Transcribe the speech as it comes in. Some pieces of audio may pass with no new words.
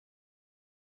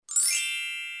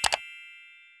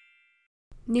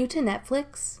New to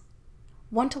Netflix?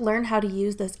 Want to learn how to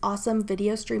use this awesome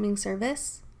video streaming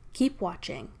service? Keep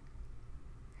watching.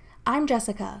 I'm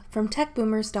Jessica from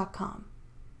techboomers.com.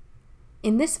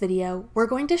 In this video, we're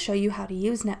going to show you how to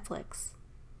use Netflix.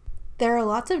 There are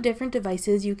lots of different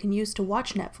devices you can use to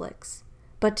watch Netflix,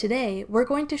 but today we're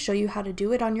going to show you how to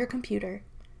do it on your computer.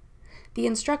 The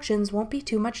instructions won't be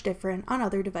too much different on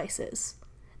other devices.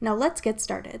 Now let's get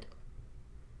started.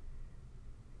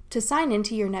 To sign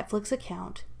into your Netflix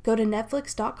account, go to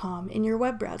netflix.com in your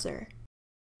web browser.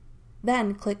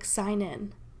 Then click Sign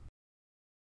In.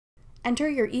 Enter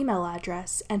your email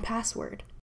address and password.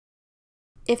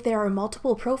 If there are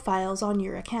multiple profiles on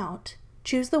your account,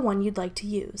 choose the one you'd like to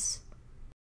use.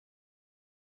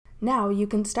 Now you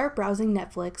can start browsing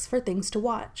Netflix for things to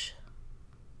watch.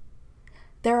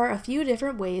 There are a few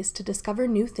different ways to discover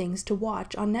new things to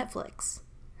watch on Netflix.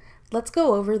 Let's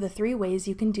go over the 3 ways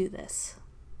you can do this.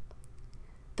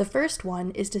 The first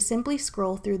one is to simply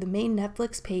scroll through the main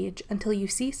Netflix page until you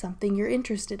see something you're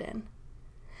interested in.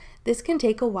 This can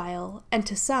take a while, and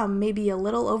to some may be a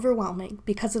little overwhelming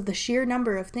because of the sheer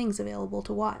number of things available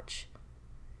to watch.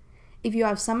 If you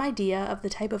have some idea of the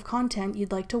type of content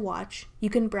you'd like to watch, you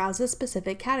can browse a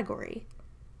specific category.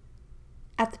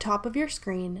 At the top of your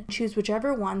screen, choose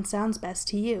whichever one sounds best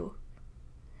to you.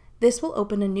 This will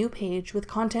open a new page with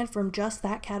content from just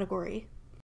that category.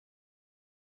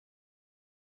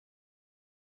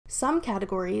 Some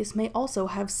categories may also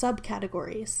have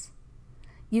subcategories.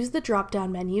 Use the drop-down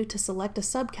menu to select a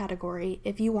subcategory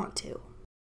if you want to.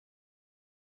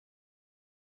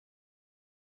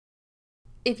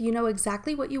 If you know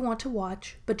exactly what you want to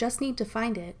watch but just need to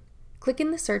find it, click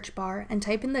in the search bar and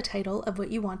type in the title of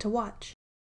what you want to watch.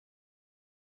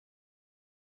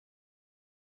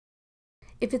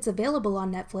 If it's available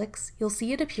on Netflix, you'll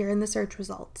see it appear in the search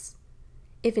results.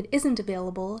 If it isn't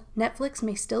available, Netflix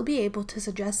may still be able to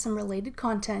suggest some related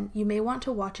content you may want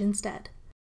to watch instead.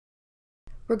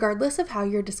 Regardless of how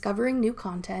you're discovering new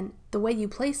content, the way you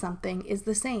play something is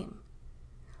the same.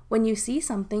 When you see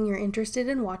something you're interested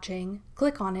in watching,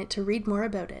 click on it to read more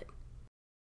about it.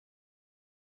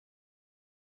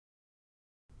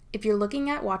 If you're looking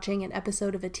at watching an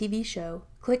episode of a TV show,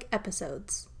 click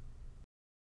Episodes.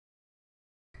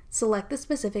 Select the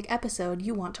specific episode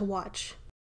you want to watch.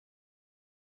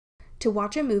 To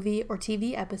watch a movie or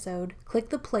TV episode, click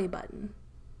the play button.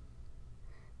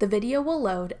 The video will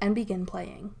load and begin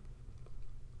playing.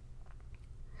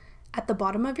 At the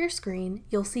bottom of your screen,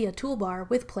 you'll see a toolbar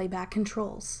with playback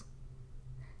controls.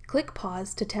 Click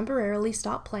pause to temporarily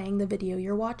stop playing the video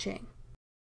you're watching.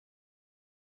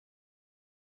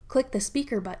 Click the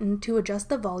speaker button to adjust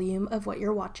the volume of what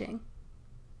you're watching.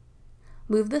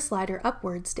 Move the slider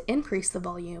upwards to increase the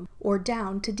volume or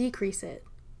down to decrease it.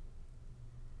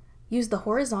 Use the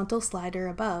horizontal slider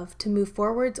above to move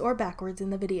forwards or backwards in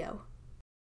the video.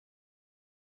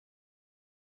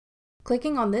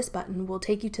 Clicking on this button will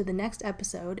take you to the next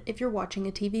episode if you're watching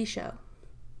a TV show.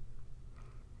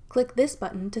 Click this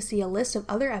button to see a list of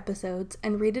other episodes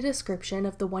and read a description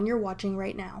of the one you're watching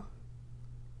right now.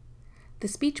 The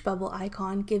speech bubble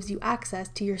icon gives you access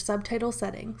to your subtitle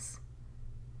settings.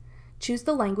 Choose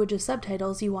the language of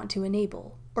subtitles you want to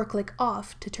enable, or click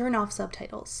Off to turn off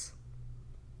subtitles.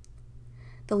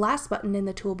 The last button in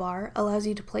the toolbar allows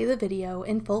you to play the video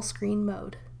in full screen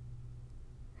mode.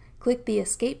 Click the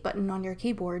Escape button on your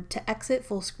keyboard to exit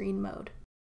full screen mode.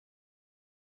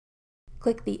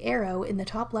 Click the arrow in the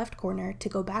top left corner to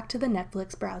go back to the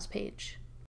Netflix browse page.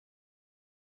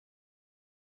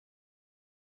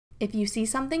 If you see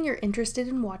something you're interested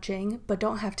in watching but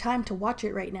don't have time to watch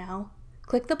it right now,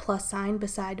 click the plus sign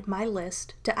beside My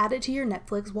List to add it to your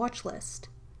Netflix watch list.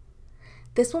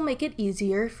 This will make it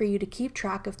easier for you to keep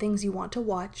track of things you want to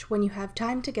watch when you have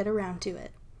time to get around to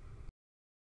it.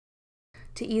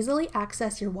 To easily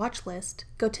access your watch list,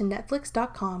 go to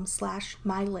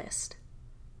netflix.com/mylist.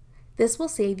 This will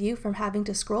save you from having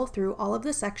to scroll through all of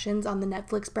the sections on the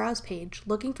Netflix browse page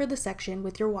looking for the section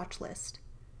with your watch list.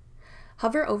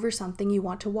 Hover over something you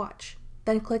want to watch,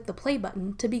 then click the play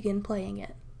button to begin playing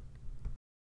it.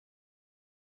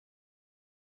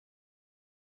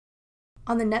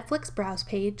 On the Netflix browse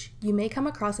page, you may come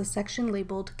across a section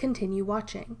labeled Continue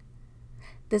Watching.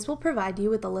 This will provide you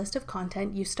with a list of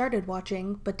content you started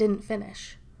watching but didn't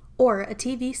finish, or a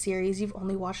TV series you've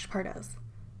only watched part of.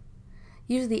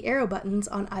 Use the arrow buttons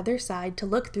on either side to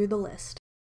look through the list.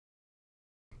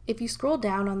 If you scroll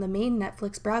down on the main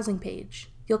Netflix browsing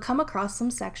page, you'll come across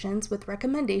some sections with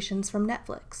recommendations from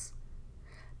Netflix.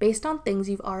 Based on things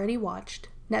you've already watched,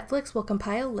 Netflix will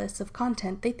compile lists of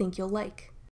content they think you'll like.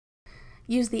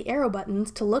 Use the arrow buttons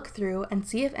to look through and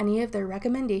see if any of their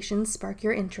recommendations spark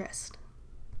your interest.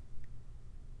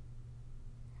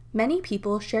 Many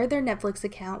people share their Netflix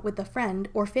account with a friend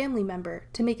or family member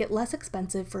to make it less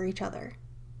expensive for each other.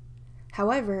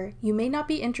 However, you may not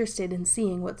be interested in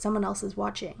seeing what someone else is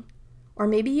watching, or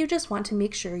maybe you just want to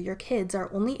make sure your kids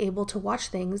are only able to watch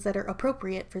things that are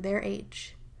appropriate for their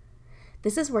age.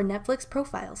 This is where Netflix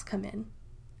profiles come in.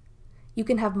 You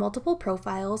can have multiple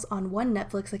profiles on one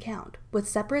Netflix account, with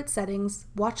separate settings,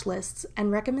 watch lists,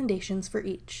 and recommendations for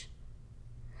each.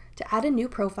 To add a new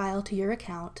profile to your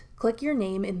account, click your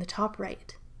name in the top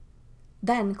right.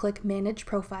 Then click Manage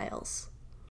Profiles.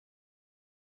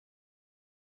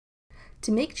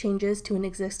 To make changes to an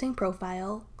existing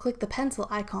profile, click the pencil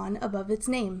icon above its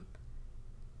name.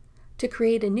 To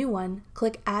create a new one,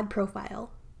 click Add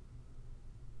Profile.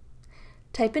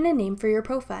 Type in a name for your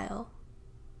profile.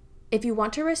 If you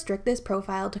want to restrict this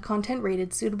profile to content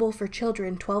rated suitable for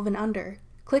children 12 and under,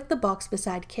 click the box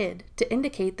beside Kid to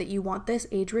indicate that you want this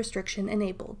age restriction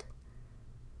enabled.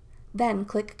 Then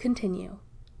click Continue.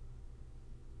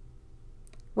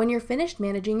 When you're finished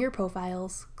managing your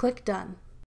profiles, click Done.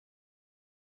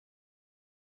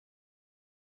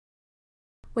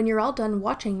 When you're all done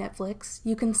watching Netflix,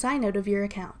 you can sign out of your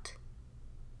account.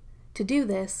 To do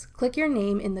this, click your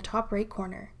name in the top right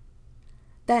corner.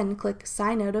 Then click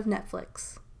Sign Out of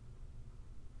Netflix.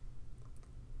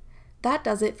 That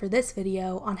does it for this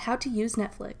video on how to use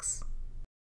Netflix.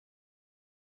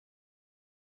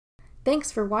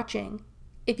 Thanks for watching.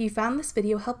 If you found this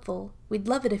video helpful, we'd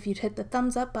love it if you'd hit the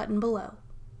thumbs up button below.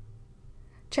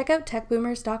 Check out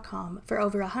techboomers.com for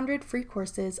over 100 free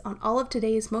courses on all of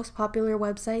today's most popular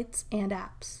websites and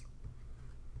apps.